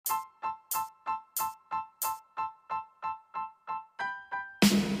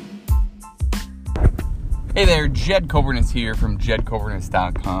Hey there, Jed Coburnus here from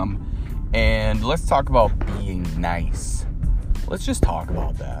jedcoburnus.com, and let's talk about being nice. Let's just talk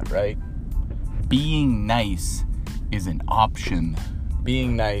about that, right? Being nice is an option.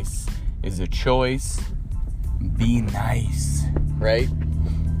 Being nice is a choice. Be nice, right?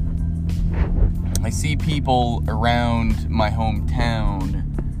 I see people around my hometown,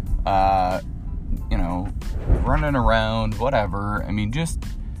 running around, whatever. I mean,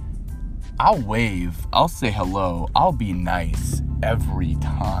 I'll wave, I'll say hello, I'll be nice every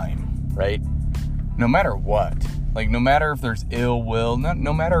time, right? No matter what. Like, no matter if there's ill will,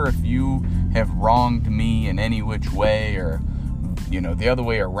 no matter if you have wronged me in any which way or, the other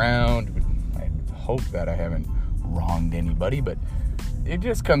way around. I hope that I haven't wronged anybody, but it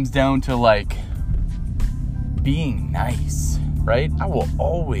just comes down to, being nice, right? I will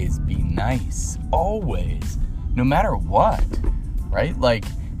always be nice. Always. No matter what, right?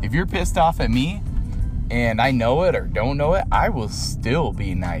 If you're pissed off at me and I know it or don't know it, I will still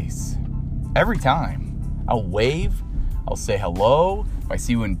be nice. Every time. I'll wave. I'll say hello. If I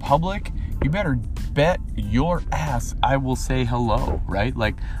see you in public, you better bet your ass I will say hello, right?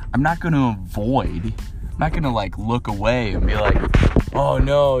 I'm not going to avoid. I'm not going to, look away and be like, oh,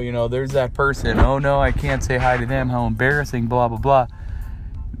 no, there's that person. Oh, no, I can't say hi to them. How embarrassing, blah, blah, blah.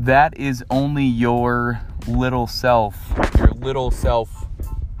 That is only your little self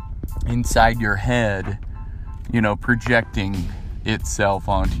inside your head, projecting itself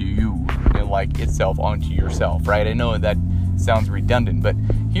onto you, itself onto yourself, right? I know that sounds redundant, but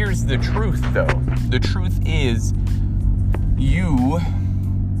here's the truth, though. The truth is, you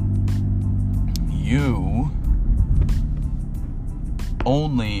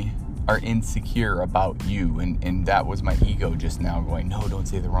only are insecure about you, and that was my ego just now going, no, don't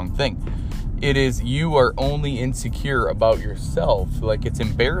say the wrong thing. It is, you are only insecure about yourself. It's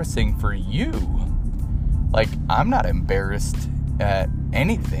embarrassing for you. I'm not embarrassed at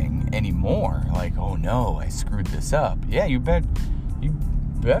anything anymore. Oh no, I screwed this up. Yeah, you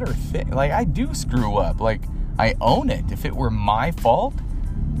better think. I do screw up. I own it. If it were my fault,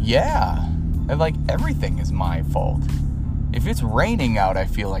 yeah. Everything is my fault. If it's raining out, I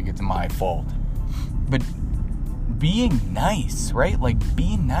feel like it's my fault. But being nice, right?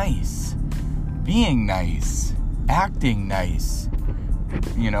 Being nice. Being nice, acting nice,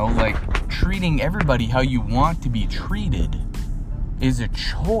 treating everybody how you want to be treated is a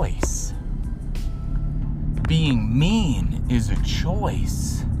choice. Being mean is a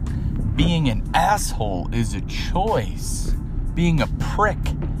choice. Being an asshole is a choice. Being a prick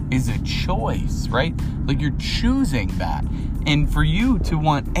is a choice, right? You're choosing that. And for you to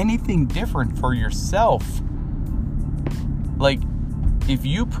want anything different for yourself, if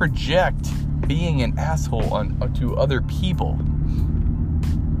you project being an asshole onto other people,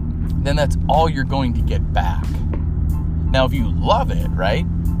 then that's all you're going to get back. Now, if you love it, right?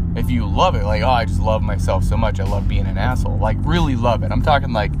 If you love it, I just love myself so much, I love being an asshole. Really love it. I'm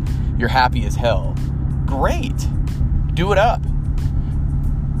talking you're happy as hell. Great. Do it up.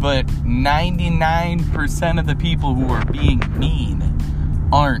 But 99% of the people who are being mean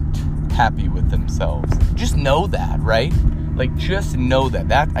aren't happy with themselves. Just know that, right? Just know that.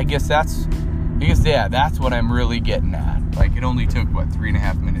 That's what I'm really getting at. It only took,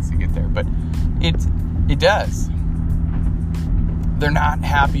 3.5 minutes to get there. But it does. They're not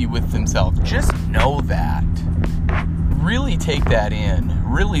happy with themselves. Just know that. Really take that in.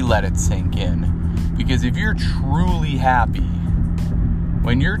 Really let it sink in. Because if you're truly happy,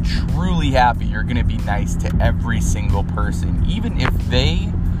 when you're truly happy, you're going to be nice to every single person. Even if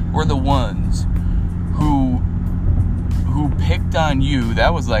they were the ones who picked on you.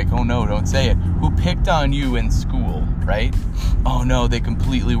 That was oh no, don't say it. Who picked on you in school, right? Oh no, they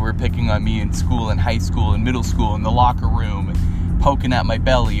completely were picking on me in school, in high school, in middle school, in the locker room, and poking at my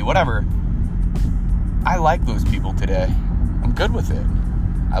belly, whatever. I like those people today. I'm good with it.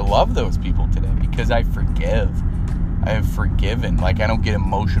 I love those people today because I forgive. I have forgiven. I don't get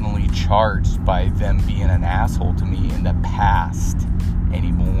emotionally charged by them being an asshole to me in the past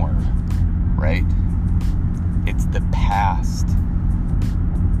anymore, right? It's the past.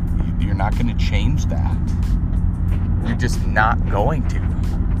 You're not going to change that. You're just not going to.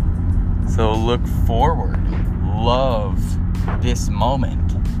 So look forward. Love this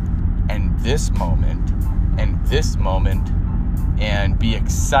moment and this moment and this moment and be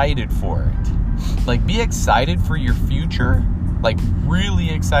excited for it. Be excited for your future.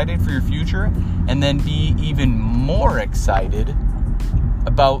 Really excited for your future. And then be even more excited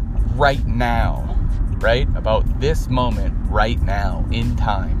about right now. Right? About this moment right now in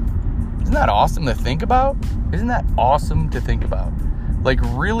time. Isn't that awesome to think about? Isn't that awesome to think about?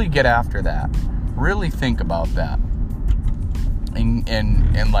 Really get after that. Really think about that.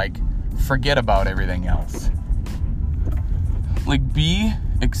 And like, forget about everything else. Like, be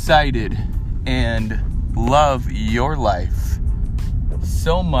excited and love your life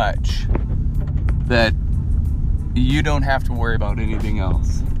so much that you don't have to worry about anything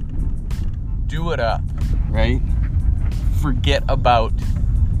else. Do it up, right? Forget about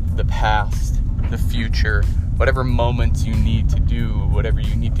the past, the future, whatever moments you need to do, whatever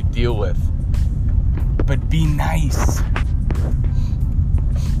you need to deal with. But be nice,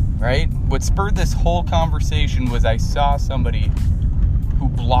 right? What spurred this whole conversation was I saw somebody who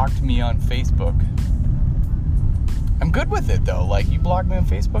blocked me on Facebook. I'm good with it though. Like, you block me on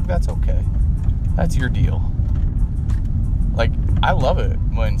Facebook, that's okay. That's your deal. Like, I love it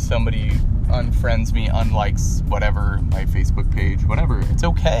when somebody unfriends me, unlikes whatever, my Facebook page, whatever. It's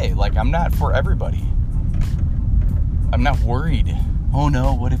okay. Like, I'm not for everybody. I'm not worried. Oh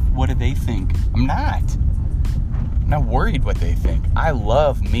no, what do they think? I'm not worried what they think. I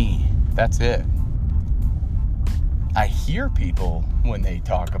love me. That's it. I hear people when they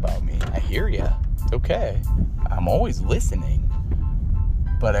talk about me. I hear you. It's okay. I'm always listening,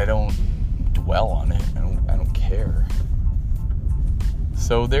 but I don't dwell on it. I don't care.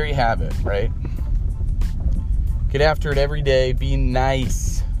 So there you have it, right? Get after it every day. Be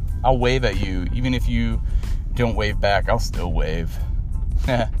nice. I'll wave at you. Even if you don't wave back, I'll still wave.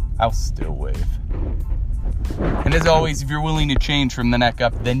 I'll still wave. And as always, if you're willing to change from the neck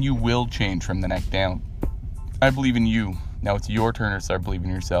up, then you will change from the neck down. I believe in you. Now it's your turn to start believing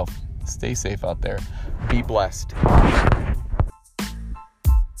in yourself. Stay safe out there. Be blessed.